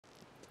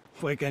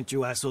Why can't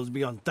you assholes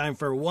be on time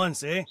for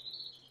once, eh?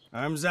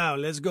 Arms out,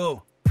 let's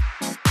go.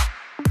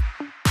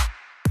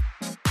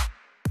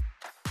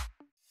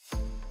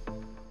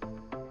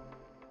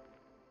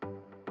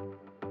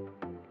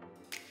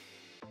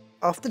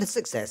 After the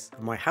success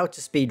of my How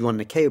to Speedrun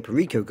the Cayo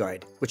Perico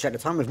guide, which at the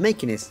time of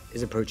making this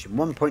is approaching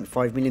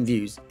 1.5 million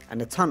views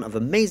and a ton of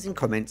amazing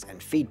comments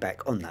and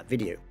feedback on that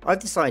video, I've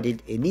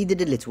decided it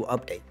needed a little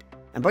update.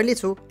 And by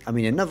little, I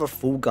mean another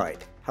full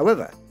guide.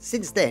 However,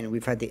 since then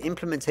we've had the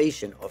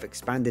implementation of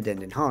expanded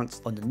and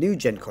enhanced on the new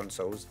gen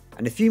consoles,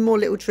 and a few more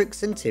little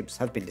tricks and tips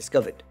have been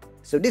discovered.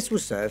 So this will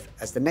serve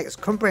as the next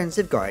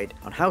comprehensive guide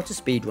on how to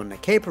speedrun the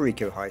Cayo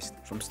Perico heist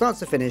from start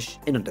to finish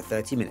in under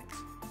 30 minutes.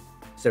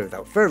 So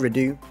without further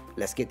ado,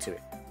 let's get to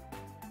it.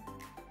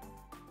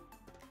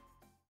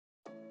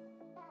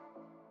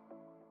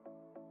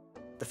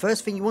 The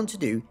first thing you want to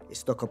do is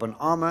stock up on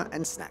armor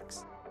and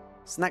snacks.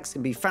 Snacks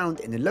can be found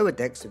in the lower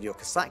decks of your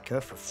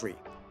Kasatka for free.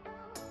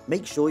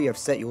 Make sure you have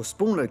set your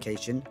spawn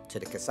location to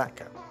the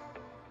Kasatka.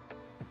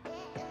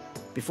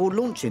 Before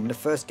launching the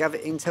first gather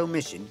intel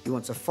mission, you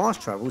want to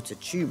fast travel to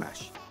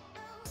Chumash,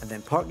 and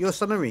then park your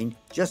submarine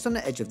just on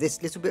the edge of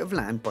this little bit of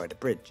land by the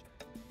bridge.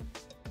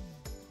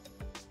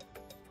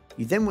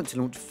 You then want to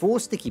launch 4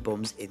 sticky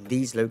bombs in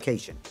these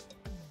locations.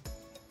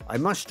 I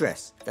must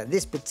stress that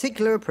this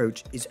particular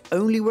approach is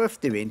only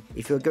worth doing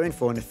if you're going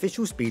for an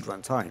official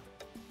speedrun time.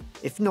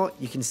 If not,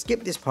 you can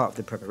skip this part of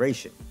the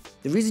preparation.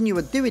 The reason you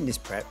are doing this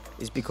prep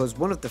is because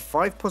one of the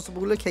 5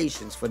 possible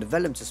locations for the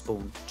Velum to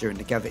spawn during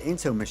the gather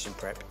intel mission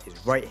prep is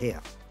right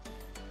here.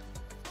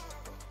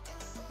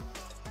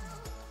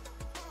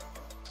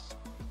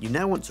 You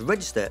now want to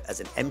register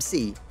as an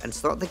MC and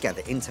start the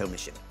gather intel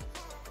mission.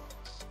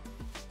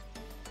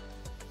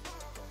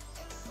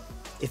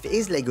 If it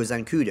is Lego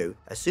Zancudo,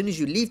 as soon as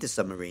you leave the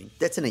submarine,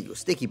 detonate your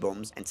sticky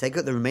bombs and take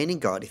out the remaining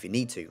guard if you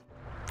need to.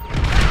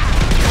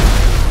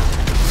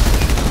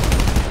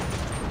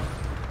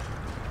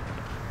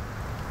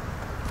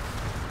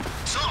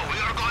 So, we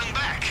are going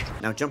back!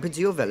 Now jump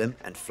into your Velum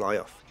and fly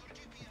off.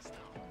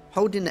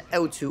 Holding the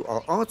L2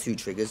 or R2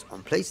 triggers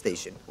on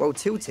PlayStation while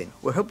tilting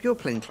will help your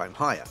plane climb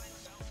higher.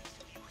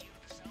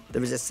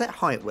 There is a set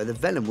height where the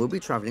Velum will be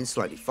travelling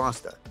slightly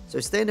faster, so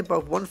staying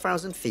above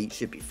 1000 feet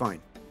should be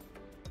fine.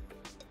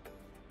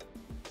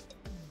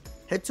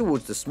 Head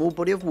towards the small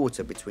body of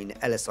water between the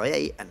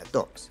LSIA and the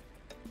docks.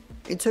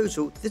 In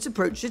total, this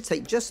approach should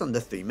take just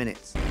under 3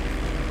 minutes.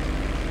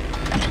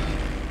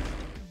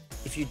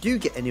 If you do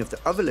get any of the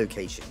other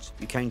locations,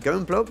 you can go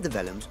and blow up the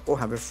Velums or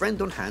have a friend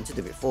on hand to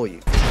do it for you.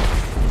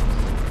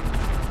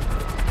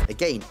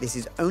 Again, this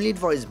is only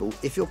advisable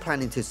if you're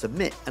planning to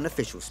submit an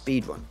official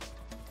speedrun.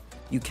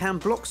 You can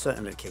block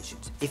certain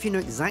locations if you know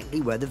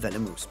exactly where the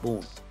Velum will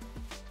spawn.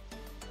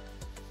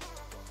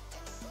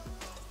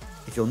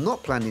 If you're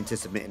not planning to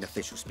submit an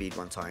official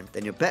speedrun time,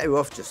 then you're better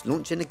off just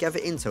launching a gather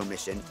intel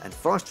mission and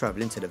fast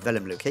travelling to the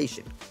Velum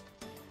location.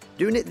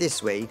 Doing it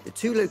this way, the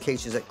 2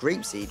 locations at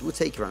Grapeseed will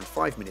take around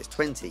 5 minutes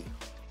 20,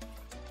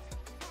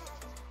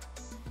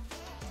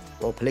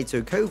 while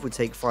Paleto Cove will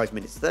take 5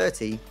 minutes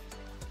 30,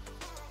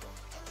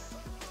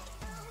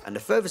 and the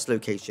furthest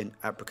location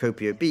at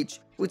Procopio Beach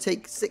will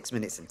take 6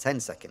 minutes and 10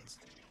 seconds.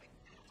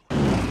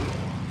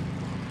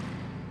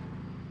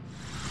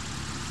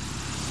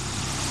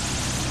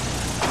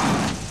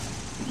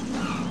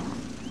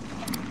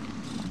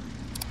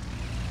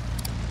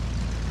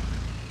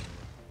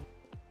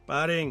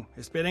 Paring,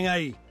 esperen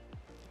ahí.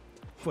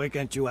 Why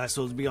can't you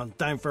assholes be on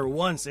time for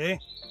once, eh?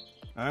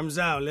 Arms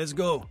out, let's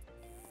go.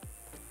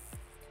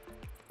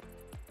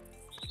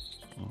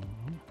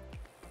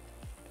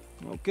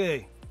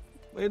 Okay,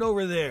 wait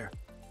over there.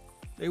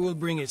 They will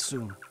bring it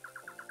soon.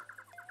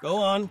 Go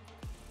on.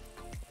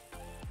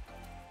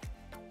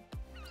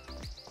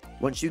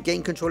 Once you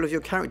gain control of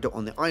your character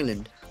on the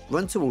island,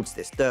 run towards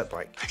this dirt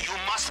bike. You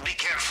must be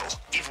careful.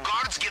 If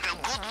guards get a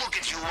good look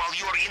at you while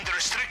you are in the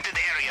restricted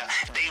area,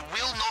 they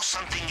will know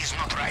something is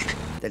not right.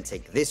 Then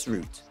take this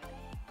route.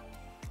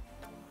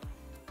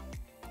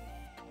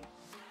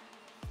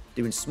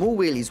 Doing small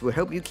wheelies will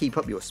help you keep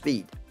up your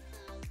speed.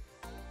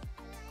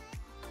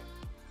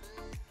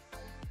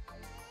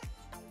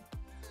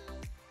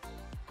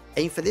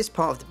 Aim for this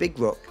part of the big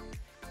rock,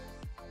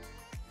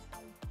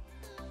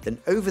 then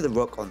over the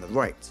rock on the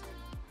right.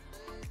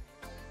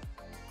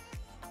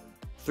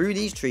 Through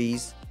these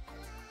trees,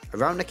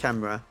 around the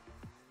camera,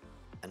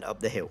 and up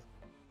the hill.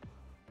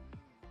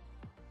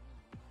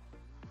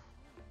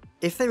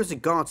 If there is a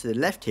guard to the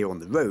left here on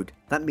the road,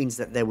 that means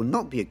that there will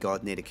not be a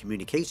guard near the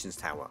communications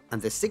tower,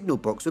 and the signal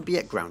box will be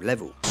at ground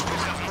level. You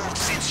have moved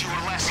since you were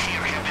last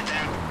here,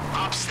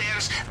 Capitan.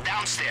 Upstairs,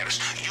 downstairs.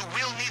 You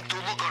will need to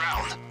look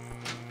around.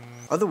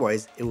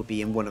 Otherwise, it will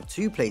be in one of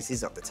 2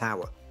 places up the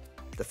tower.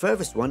 The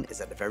furthest one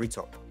is at the very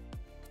top.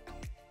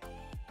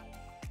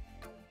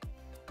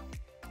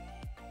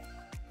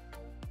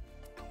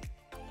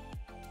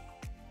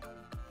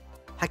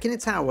 Hacking a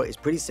tower is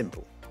pretty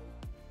simple.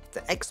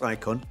 The X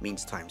icon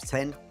means times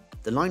 10,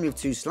 the line with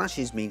 2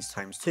 slashes means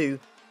times 2,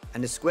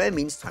 and the square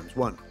means times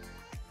 1.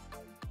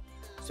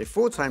 So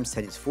 4 times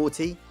 10 is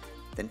 40,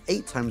 then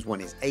 8 times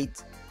 1 is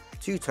 8,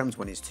 2 times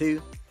 1 is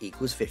 2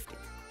 equals 50.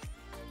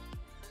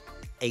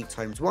 8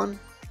 times 1,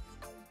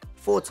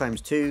 4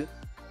 times 2,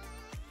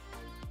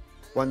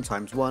 1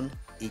 times 1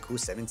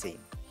 equals 17.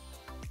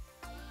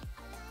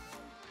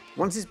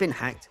 Once it's been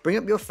hacked, bring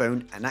up your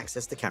phone and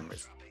access the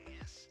cameras.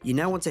 You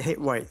now want to hit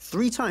right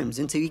 3 times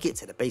until you get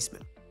to the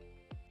basement.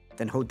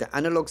 Then hold the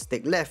analog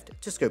stick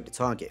left to scope the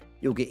target.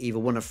 You'll get either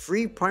one of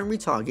 3 primary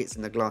targets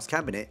in the glass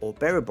cabinet or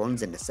bearer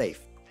bonds in the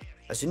safe.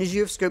 As soon as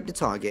you have scoped the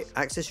target,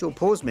 access your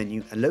pause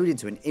menu and load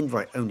into an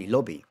invite-only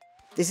lobby.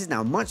 This is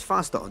now much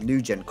faster on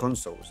new-gen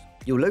consoles.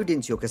 You'll load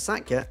into your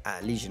Casaca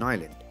at Elysian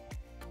Island.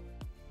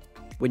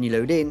 When you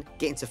load in,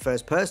 get into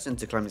first person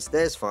to climb the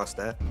stairs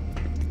faster,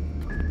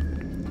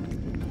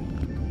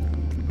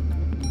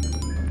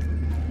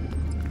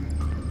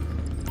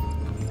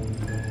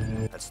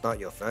 and start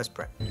your first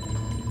prep.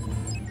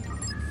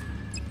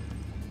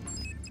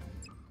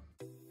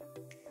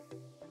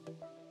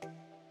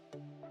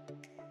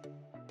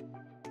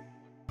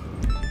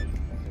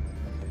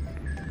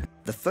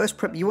 The first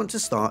prep you want to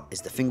start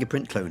is the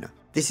Fingerprint Cloner.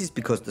 This is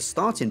because the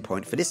starting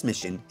point for this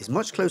mission is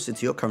much closer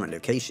to your current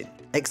location.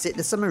 Exit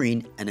the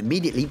submarine and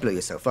immediately blow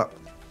yourself up.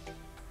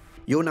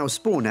 You'll now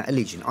spawn at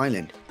Elysian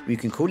Island, where you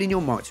can call in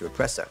your Mark II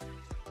oppressor.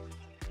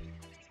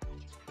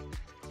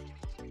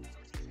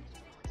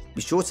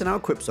 Be sure to now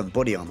equip some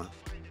body armor.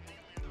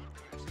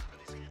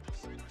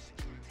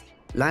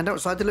 Land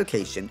outside the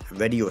location and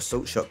ready your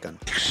assault shotgun.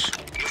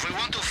 If we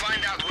want to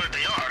find out where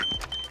they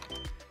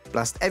are,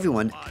 Blast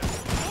everyone.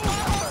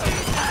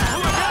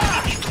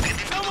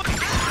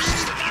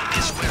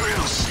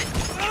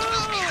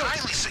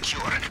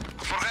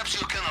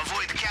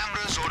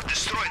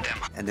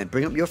 And then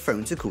bring up your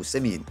phone to call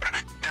Simeon.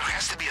 There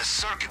has to be a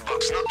circuit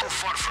box not too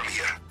far from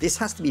here. This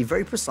has to be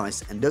very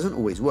precise and doesn't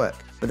always work,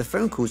 but the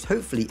phone calls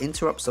hopefully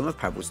interrupt some of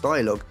Pavel's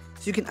dialogue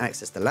so you can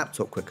access the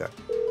laptop quicker.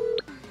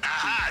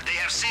 Aha, they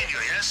have seen you,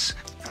 yes?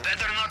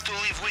 Better not to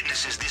leave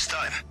witnesses this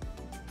time.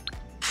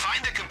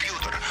 Find the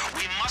computer.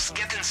 We must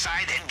get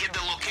inside and get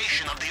the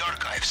location of the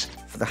archives.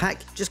 For the hack,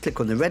 just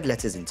click on the red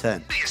letters in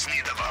turn. This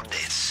need of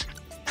updates.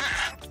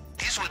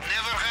 This would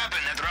never happen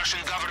at Russian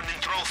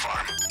government troll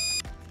farm.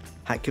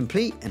 Hack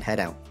complete and head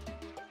out.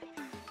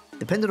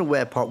 Depending on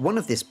where part 1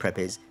 of this prep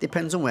is,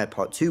 depends on where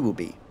part 2 will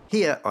be.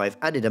 Here I've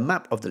added a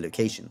map of the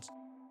locations.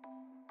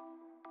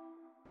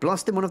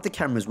 Blasting one of the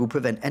cameras will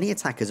prevent any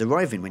attackers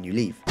arriving when you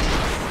leave. You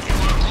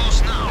are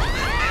close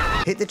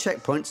now. Hit the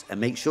checkpoints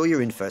and make sure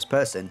you're in first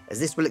person, as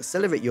this will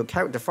accelerate your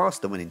character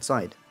faster when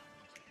inside.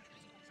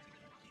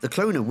 The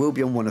cloner will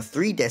be on one of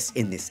 3 desks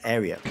in this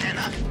area.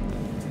 Anna.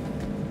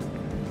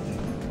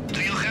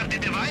 Do you have the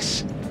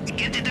device?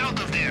 Get it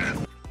out of there.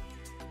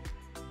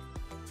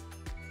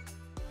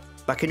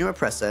 Back in your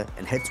oppressor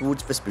and head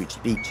towards Vespucci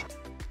Beach.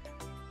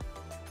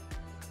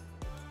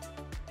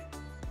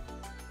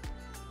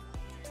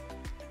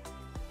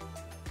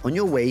 On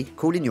your way,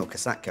 call in your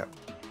Casaca.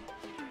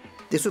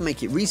 This will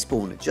make it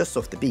respawn just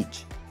off the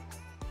beach.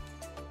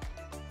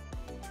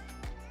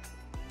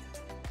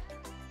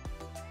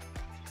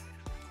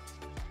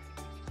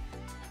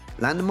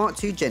 Land the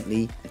Mark II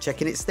gently and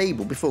check in it's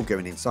stable before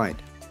going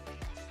inside.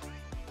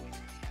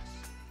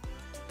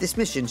 This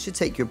mission should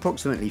take you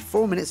approximately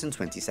 4 minutes and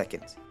 20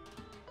 seconds.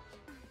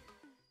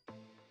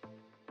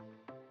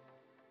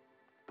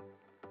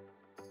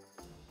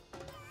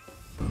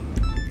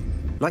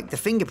 Like the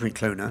Fingerprint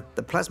Cloner,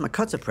 the Plasma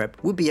Cutter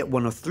prep will be at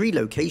one of 3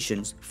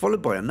 locations,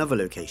 followed by another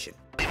location.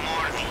 The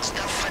morning's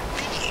the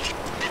fatigue,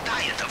 the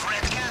diet of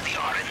red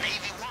caviar and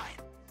navy wine.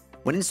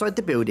 When inside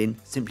the building,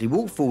 simply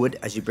walk forward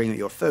as you bring out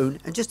your phone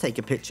and just take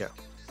a picture.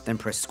 Then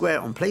press square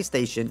on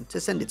PlayStation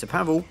to send it to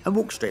Pavel and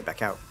walk straight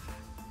back out.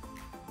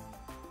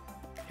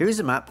 Here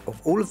is a map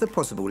of all of the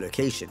possible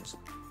locations.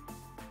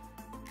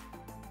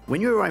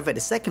 When you arrive at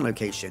the second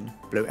location,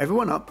 blow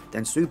everyone up,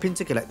 then swoop in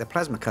to collect the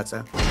Plasma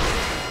Cutter.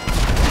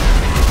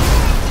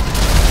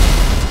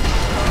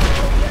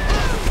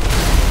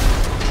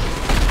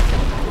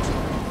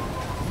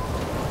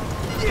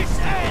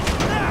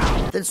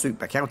 Then swoop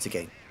back out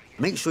again.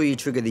 Make sure you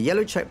trigger the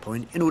yellow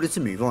checkpoint in order to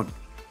move on.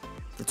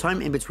 The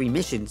time in between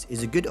missions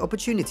is a good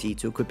opportunity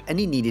to equip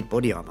any needed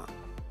body armor.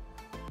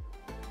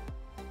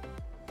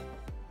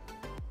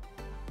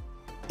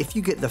 If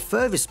you get the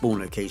furthest spawn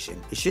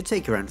location, it should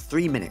take around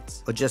 3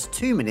 minutes, or just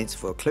 2 minutes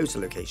for a closer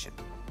location.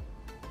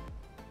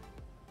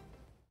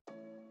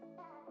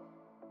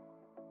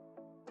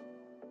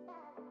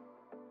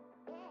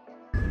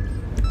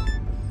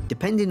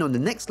 Depending on the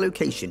next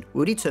location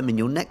will determine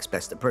your next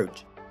best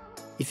approach.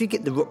 If you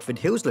get the Rockford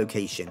Hills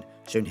location,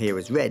 shown here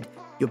as red,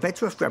 you're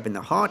better off grabbing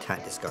the hard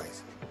hat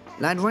disguise.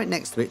 Land right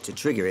next to it to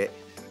trigger it,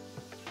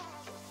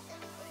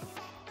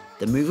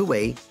 then move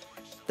away,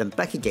 then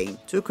back again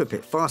to equip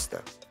it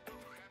faster.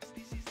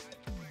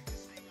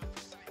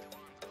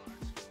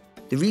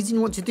 The reason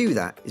you want to do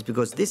that is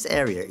because this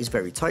area is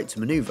very tight to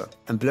maneuver,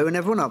 and blowing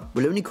everyone up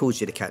will only cause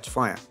you to catch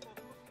fire.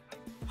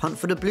 Hunt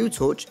for the blue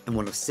torch in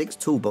one of 6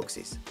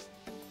 toolboxes.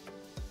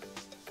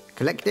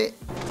 Collect it,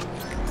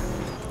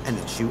 and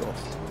then shoot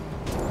off.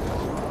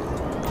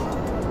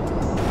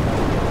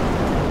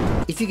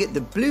 If you get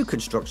the blue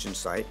construction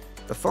site,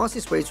 the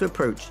fastest way to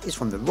approach is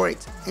from the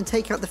right and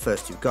take out the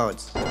first 2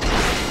 guards.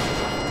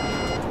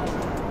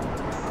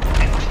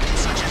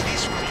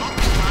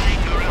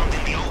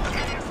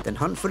 Then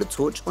hunt for the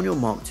torch on your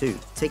Mark II,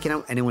 taking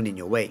out anyone in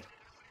your way.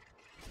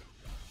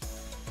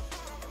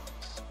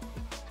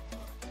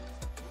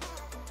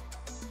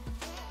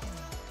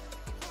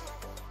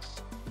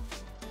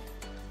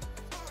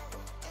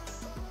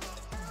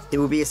 It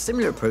will be a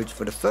similar approach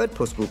for the third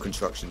possible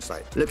construction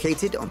site,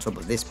 located on top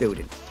of this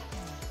building.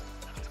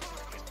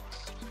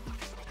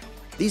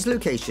 These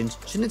locations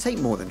shouldn't take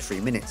more than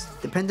 3 minutes,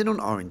 depending on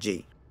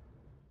RNG.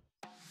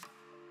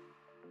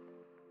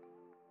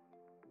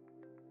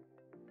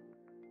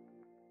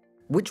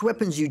 Which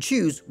weapons you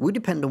choose will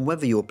depend on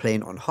whether you're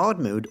playing on hard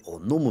mode or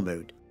normal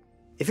mode.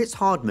 If it's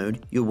hard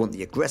mode, you'll want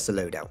the aggressor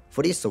loadout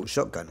for the assault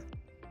shotgun.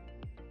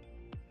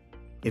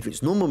 If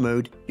it's normal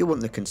mode, you'll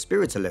want the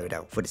conspirator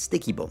loadout for the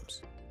sticky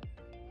bombs.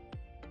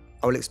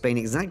 I'll explain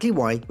exactly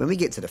why when we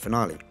get to the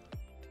finale.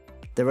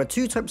 There are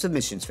 2 types of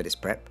missions for this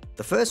prep.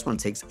 The first one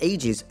takes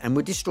ages and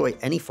will destroy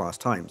any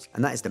fast times,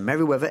 and that is the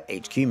Merryweather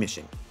HQ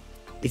mission.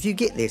 If you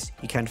get this,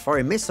 you can fire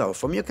a missile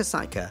from your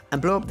Kasatka and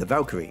blow up the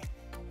Valkyrie,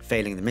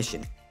 failing the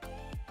mission.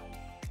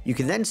 You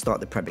can then start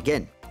the prep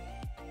again.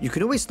 You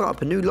can always start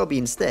up a new lobby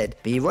instead,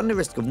 but you run the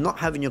risk of not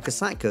having your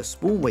Kasatka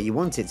spawn where you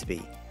want it to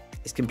be.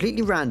 It's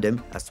completely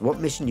random as to what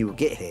mission you will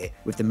get here,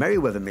 with the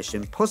Merryweather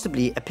mission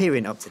possibly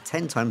appearing up to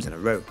 10 times in a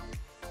row.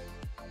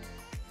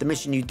 The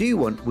mission you do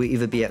want will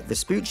either be at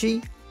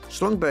Vespucci,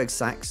 Schlongberg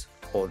Sachs,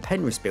 or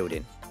Penrith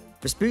building.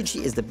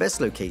 Vespucci is the best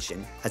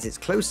location as it's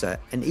closer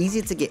and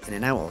easier to get in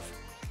and out of.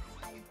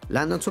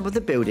 Land on top of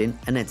the building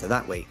and enter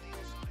that way.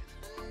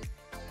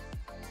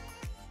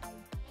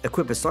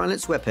 Equip a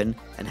silenced weapon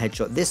and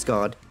headshot this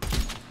guard,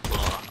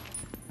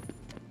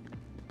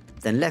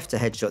 then left to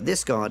headshot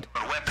this guard,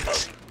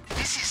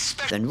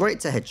 then right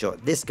to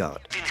headshot this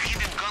guard.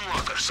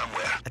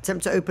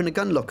 Attempt to open a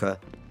gun locker.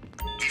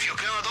 If you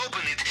cannot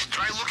open it,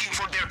 try looking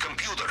for their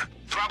computer.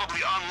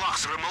 Probably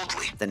unlocks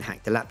remotely. Then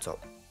hack the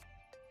laptop.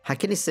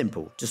 Hacking is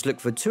simple, just look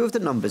for 2 of the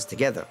numbers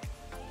together.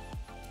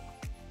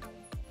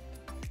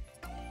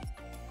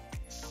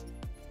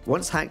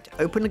 Once hacked,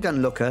 open the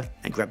gun locker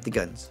and grab the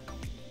guns.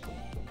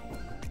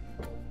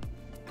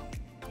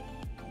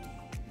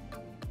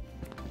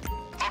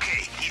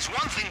 Okay, it's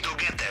one thing to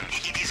get them,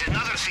 it is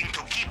another thing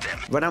to keep them.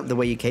 Run out the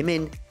way you came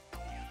in,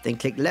 then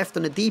click left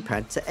on the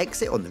D-pad to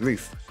exit on the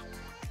roof.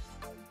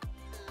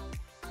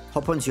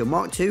 Hop onto your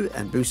Mark II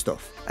and boost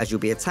off, as you'll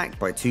be attacked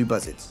by 2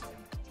 buzzards.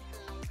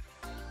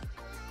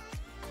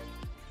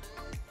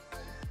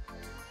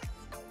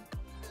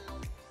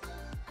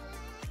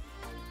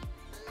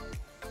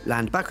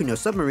 Land back on your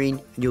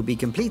submarine and you'll be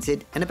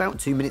completed in about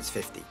 2 minutes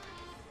 50.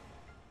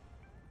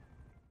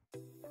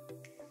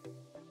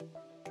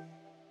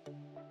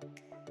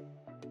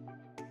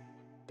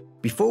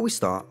 Before we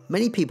start,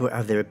 many people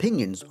have their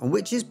opinions on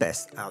which is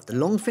best out of the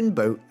long fin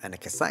boat and a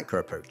Kasatka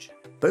approach.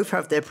 Both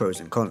have their pros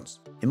and cons.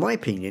 In my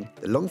opinion,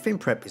 the long fin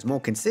prep is more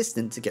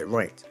consistent to get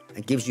right,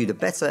 and gives you the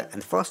better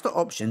and faster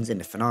options in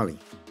the finale.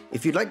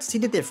 If you'd like to see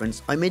the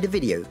difference, I made a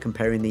video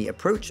comparing the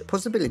approach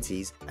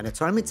possibilities and the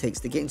time it takes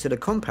to get into the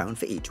compound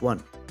for each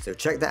one, so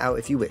check that out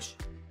if you wish.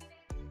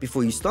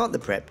 Before you start the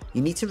prep,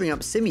 you need to ring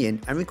up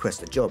Simeon and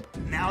request a job.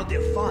 Now the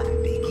fun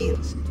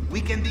begins.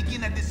 We can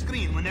begin at the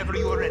screen whenever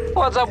you are ready.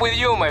 What's up with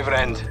you, my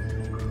friend?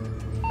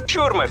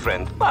 Sure, my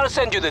friend. I'll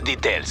send you the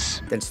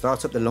details. Then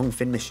start up the long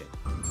fin mission.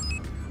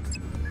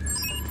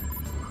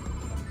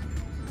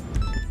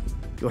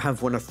 You'll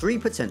have one of 3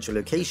 potential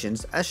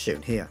locations as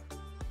shown here.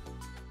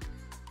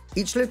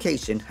 Each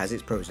location has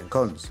its pros and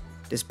cons.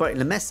 Despite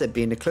La Mesa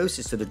being the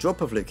closest to the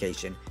drop-off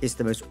location, it's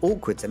the most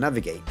awkward to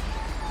navigate.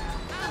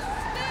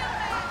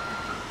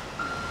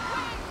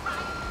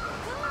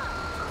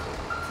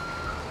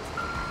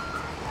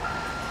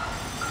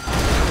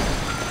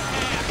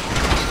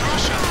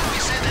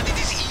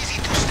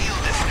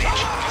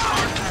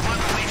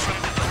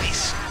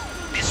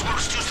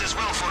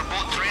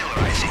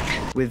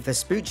 With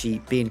Vespucci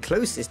being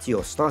closest to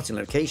your starting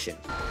location.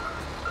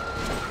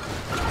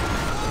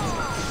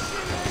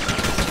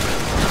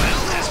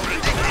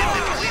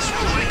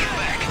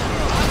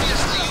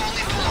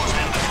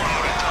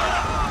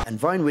 And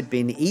Vinewood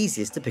being the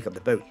easiest to pick up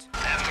the boat.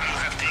 After you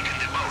have taken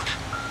the boat.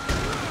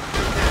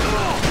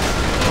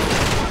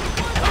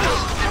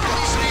 The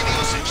police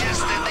radio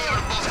suggests that they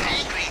are both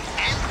angry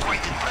and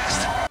quite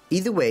impressed.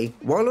 Either way,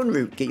 while en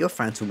route, get your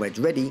Phantom Wedge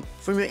ready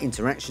from your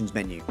interactions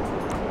menu.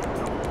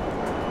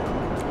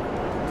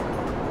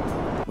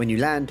 When you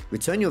land,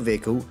 return your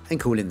vehicle and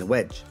call in the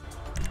wedge.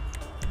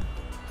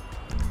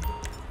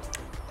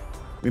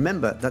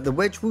 Remember that the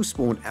wedge will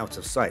spawn out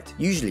of sight,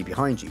 usually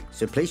behind you,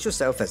 so place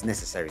yourself as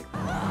necessary.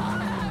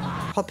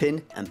 Hop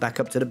in and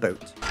back up to the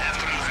boat.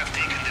 After you have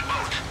taken the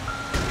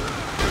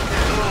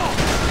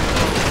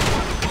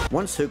boat.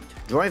 Once hooked,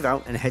 drive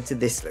out and head to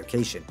this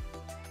location.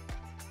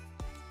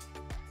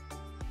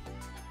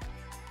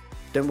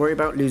 Don't worry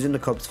about losing the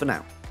cops for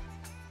now.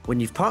 When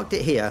you've parked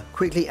it here,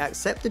 quickly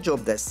accept the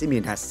job that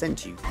Simeon has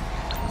sent you.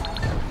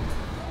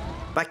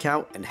 Back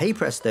out and hey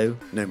presto,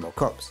 no more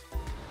cops.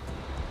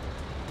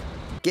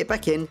 Get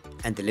back in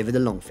and deliver the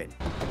long fin.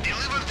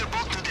 Deliver the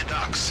boat to the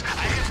docks. I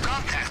have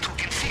contact who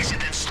can fix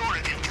it and store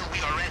it until we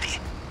are ready.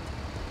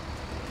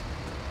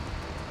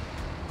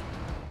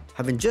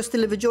 Having just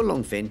delivered your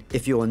long fin,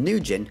 if you're on new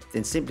gen,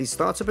 then simply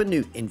start up a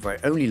new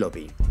invite only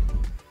lobby.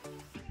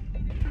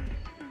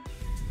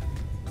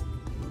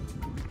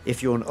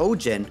 If you're on old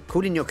gen,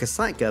 call in your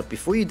Casaca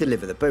before you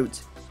deliver the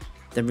boat,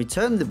 then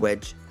return the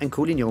wedge and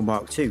call in your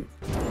Mark II.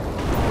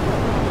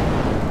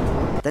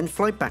 Then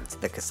fly back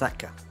to the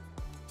Casaca.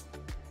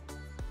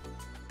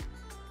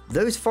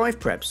 Those 5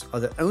 preps are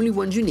the only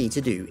ones you need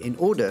to do in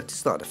order to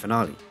start the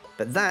finale,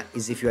 but that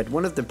is if you had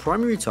one of the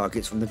primary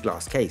targets from the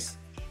glass case.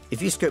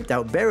 If you scoped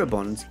out bearer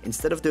bonds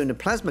instead of doing the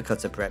plasma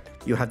cutter prep,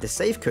 you'll have the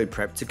safe code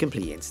prep to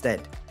complete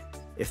instead.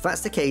 If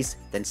that's the case,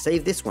 then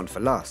save this one for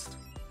last.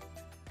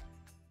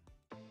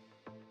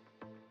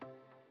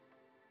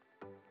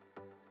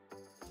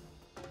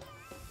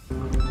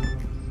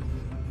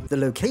 The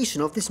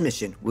location of this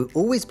mission will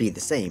always be the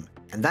same,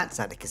 and that's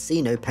at the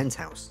casino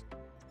penthouse.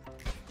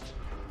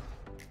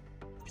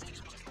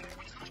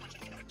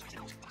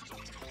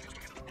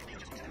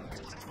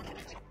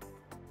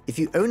 If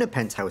you own a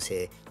penthouse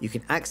here, you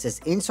can access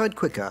inside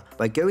quicker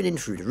by going in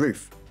through the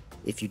roof.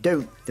 If you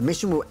don't, the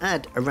mission will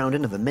add around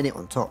another minute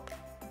on top.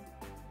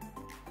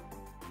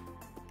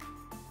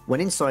 When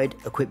inside,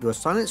 equip your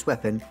silenced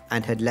weapon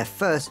and head left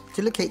first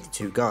to locate the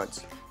 2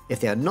 guards.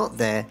 If they are not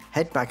there,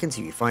 head back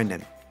until you find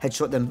them.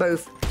 Headshot them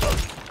both,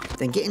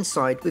 then get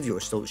inside with your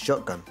assault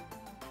shotgun.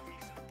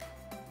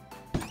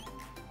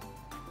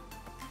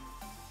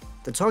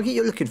 The target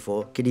you're looking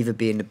for could either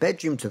be in the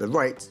bedroom to the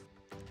right,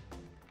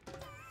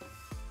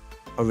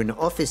 or in the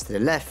office to the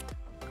left,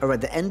 or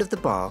at the end of the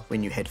bar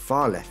when you head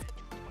far left.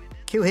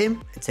 Kill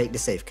him and take the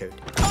safe code.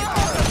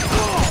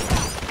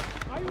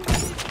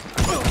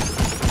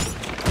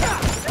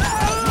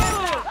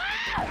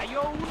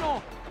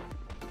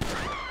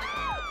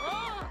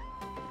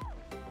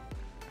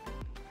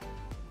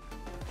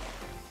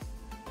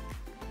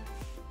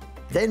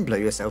 Then blow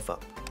yourself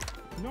up.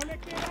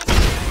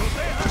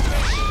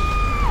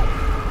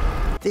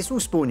 This will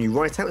spawn you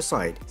right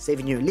outside,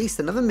 saving you at least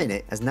another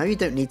minute, as now you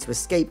don't need to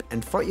escape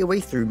and fight your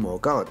way through more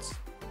guards.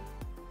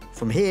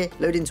 From here,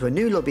 load into a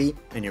new lobby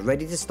and you're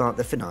ready to start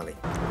the finale.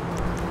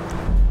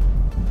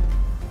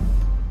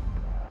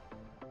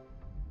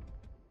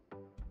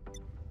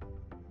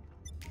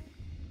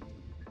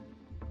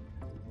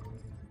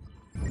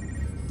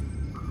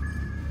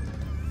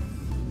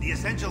 The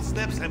essential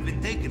steps have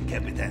been taken,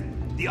 Capitan.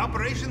 The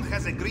operation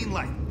has a green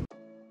light.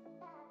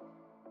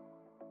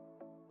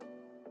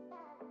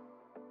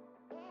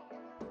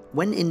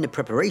 When in the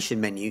preparation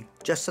menu,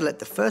 just select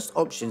the first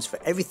options for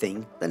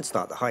everything, then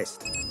start the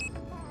heist.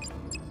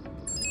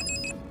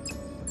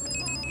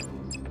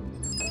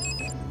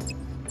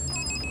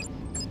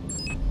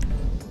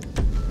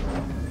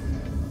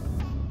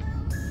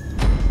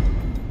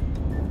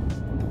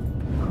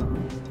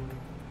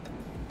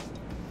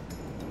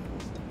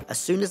 As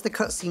soon as the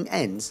cutscene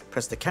ends,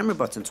 press the camera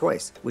button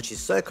twice, which is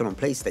circle on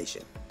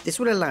PlayStation. This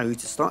will allow you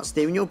to start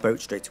steering your boat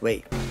straight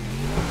away.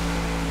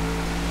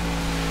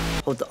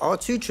 Hold the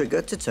R2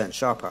 trigger to turn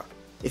sharper.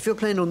 If you're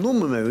playing on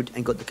normal mode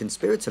and got the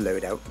conspirator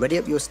loadout, ready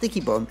up your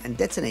sticky bomb and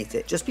detonate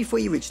it just before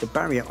you reach the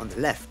barrier on the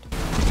left.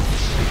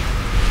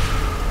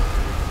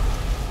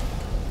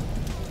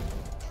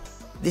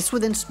 This will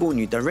then spawn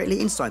you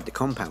directly inside the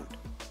compound.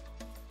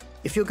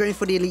 If you're going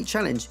for the elite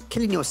challenge,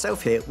 killing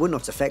yourself here will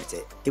not affect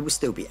it, it will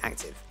still be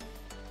active.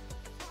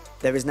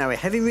 There is now a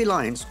heavy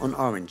reliance on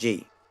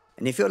RNG,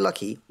 and if you're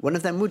lucky, one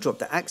of them will drop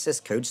the access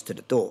codes to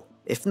the door.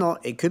 If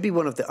not, it could be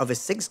one of the other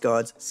 6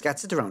 guards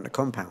scattered around the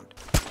compound.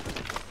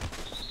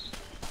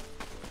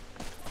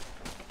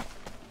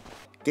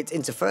 Get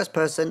into first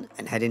person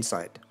and head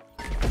inside.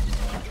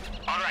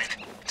 Alright,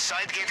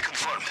 side gate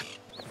confirmed.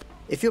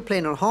 If you're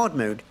playing on hard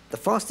mode, the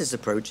fastest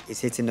approach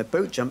is hitting the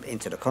boat jump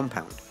into the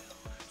compound.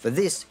 For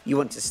this, you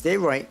want to steer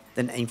right,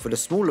 then aim for the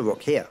smaller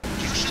rock here.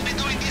 You should be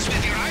doing this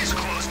with your eyes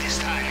closed this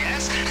time,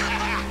 yes?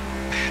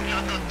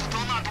 Do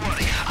not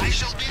worry, I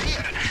shall be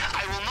here.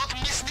 I will not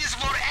miss this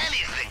for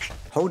anything.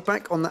 Hold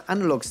back on the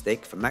analog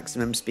stick for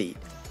maximum speed.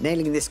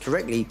 Nailing this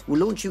correctly will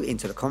launch you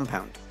into the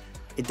compound.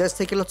 It does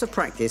take a lot of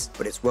practice,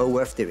 but it's well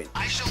worth doing.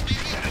 I shall be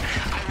here.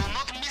 I will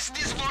not miss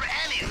this for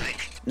anything.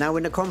 Now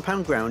in the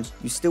compound grounds,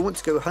 you still want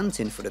to go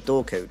hunting for the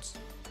door codes.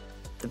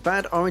 The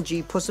bad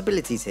RNG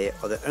possibilities here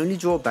are the only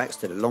drawbacks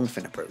to the long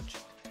fin approach.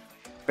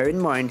 Bear in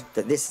mind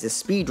that this is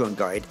a speedrun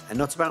guide and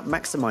not about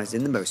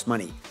maximising the most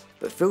money,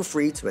 but feel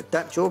free to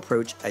adapt your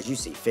approach as you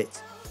see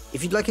fit.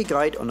 If you'd like a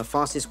guide on the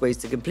fastest ways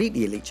to complete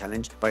the Elite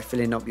Challenge by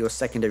filling up your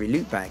secondary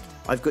loot bag,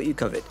 I've got you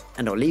covered,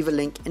 and I'll leave a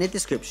link in the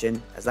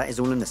description as that is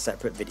all in a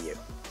separate video.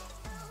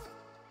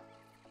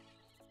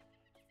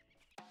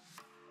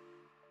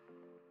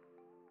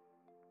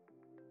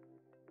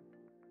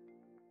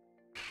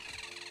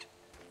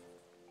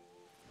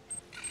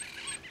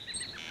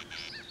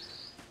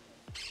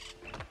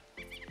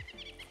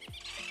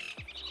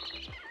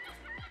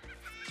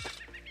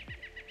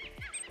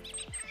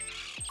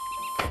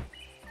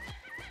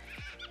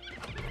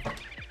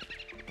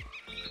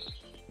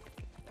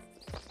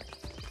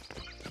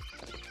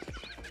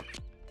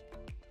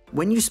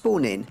 When you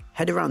spawn in,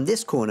 head around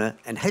this corner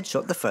and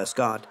headshot the first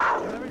guard.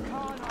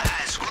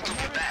 It's good to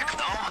be back,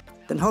 no?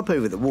 Then hop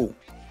over the wall.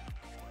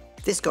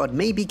 This guard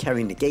may be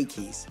carrying the gate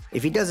keys.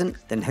 If he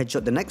doesn't, then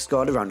headshot the next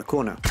guard around the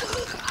corner.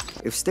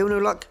 If still no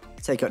luck,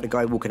 take out the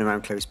guy walking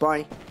around close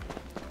by.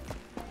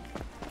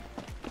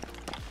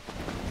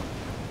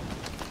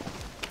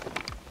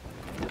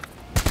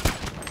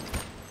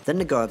 Then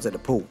the guards at the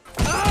pool.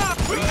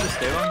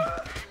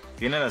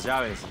 Tiene las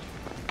llaves.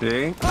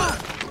 Sí.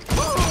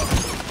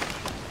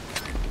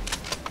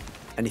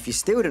 And if you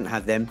still don't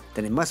have them,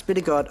 then it must be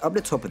the guard up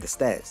the top of the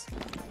stairs.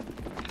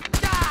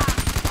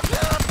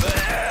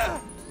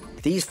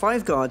 These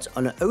 5 guards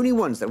are the only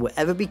ones that will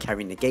ever be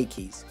carrying the gate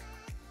keys.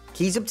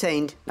 Keys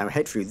obtained, now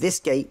head through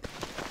this gate.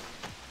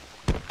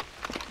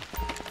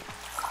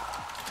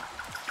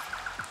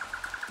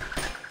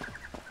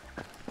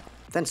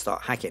 Then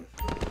start hacking.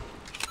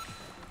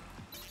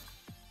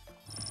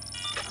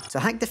 To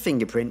hack the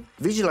fingerprint,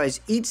 visualize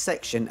each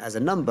section as a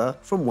number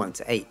from 1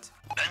 to 8.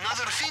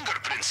 Another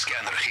fingerprint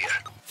scanner here.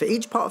 For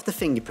each part of the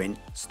fingerprint,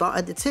 start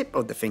at the tip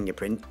of the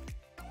fingerprint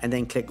and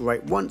then click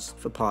right once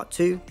for part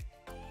 2,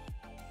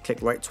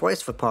 click right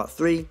twice for part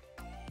 3,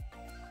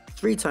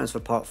 3 times for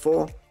part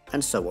 4,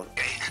 and so on.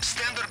 Okay,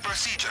 standard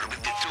procedure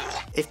with the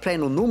tool. If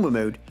playing on normal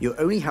mode, you'll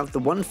only have the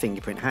 1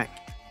 fingerprint hack.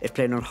 If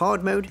playing on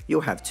hard mode, you'll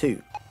have 2.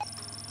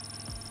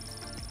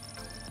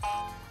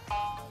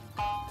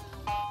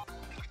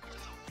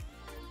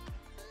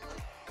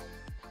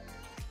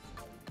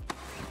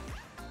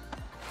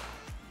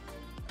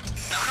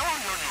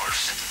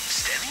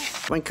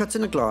 When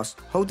cutting the glass,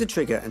 hold the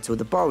trigger until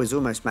the bar is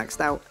almost maxed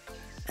out,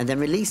 and then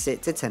release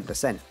it to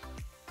 10%.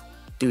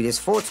 Do this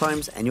 4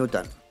 times and you're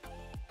done.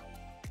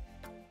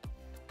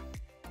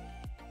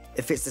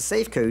 If it's the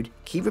safe code,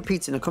 keep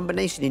repeating a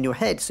combination in your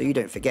head so you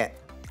don't forget.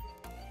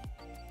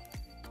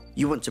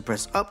 You want to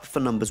press up for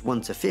numbers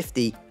 1 to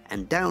 50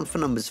 and down for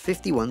numbers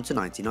 51 to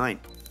 99.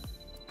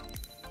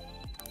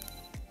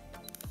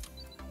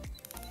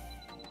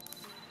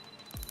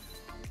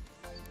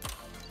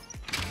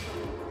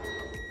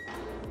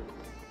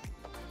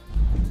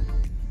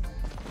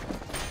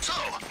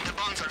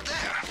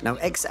 Now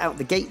exit out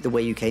the gate the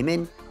way you came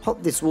in,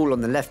 hop this wall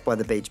on the left by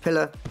the beige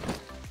pillar,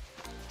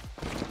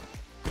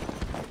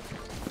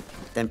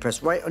 then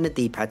press right on the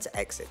D-pad to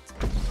exit.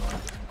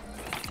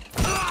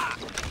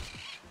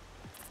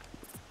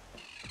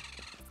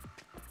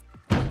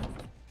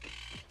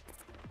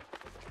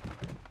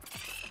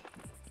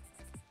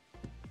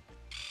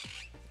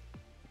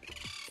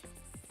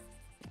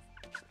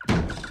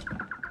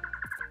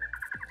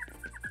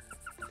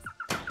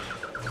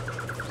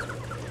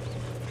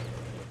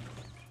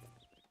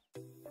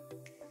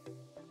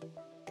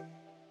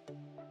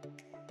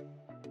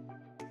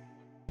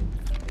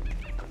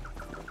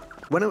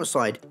 When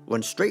outside,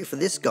 run straight for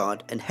this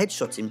guard and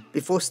headshot him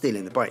before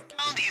stealing the bike.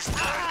 Round is done.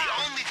 The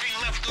only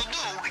thing left to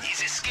do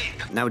is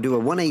escape. Now do a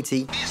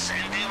 180 This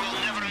and they will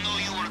never know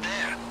you were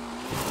there.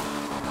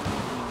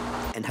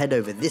 and head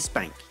over this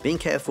bank, being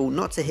careful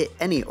not to hit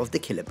any of the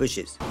killer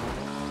bushes.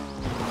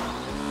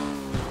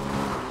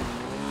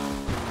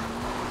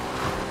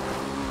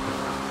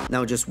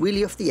 Now just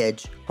wheelie off the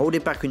edge, hold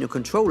it back on your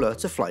controller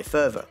to fly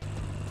further.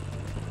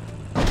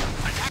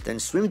 Then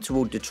swim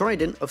toward the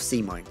trident of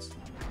sea mines.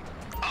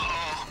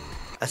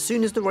 As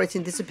soon as the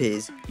writing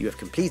disappears, you have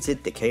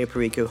completed the Cayo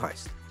Perico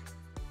heist.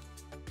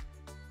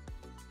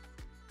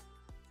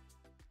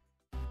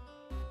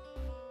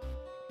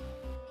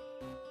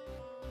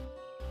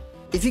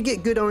 If you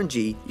get good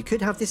RNG, you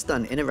could have this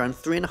done in around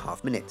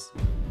 3.5 minutes.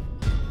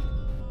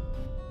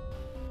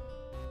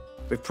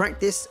 With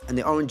practice and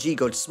the RNG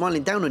gods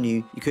smiling down on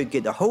you, you could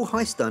get the whole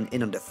heist done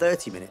in under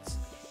 30 minutes.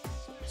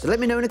 So let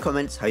me know in the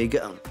comments how you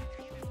get on.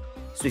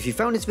 So if you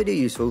found this video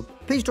useful,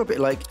 please drop it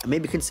a like and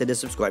maybe consider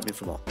subscribing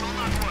for more. Do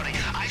not worry,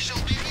 I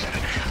shall be here.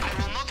 I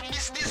will not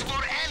miss this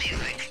for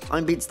anything.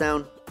 I'm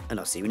BeatsDown, and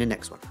I'll see you in the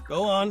next one.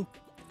 Go on.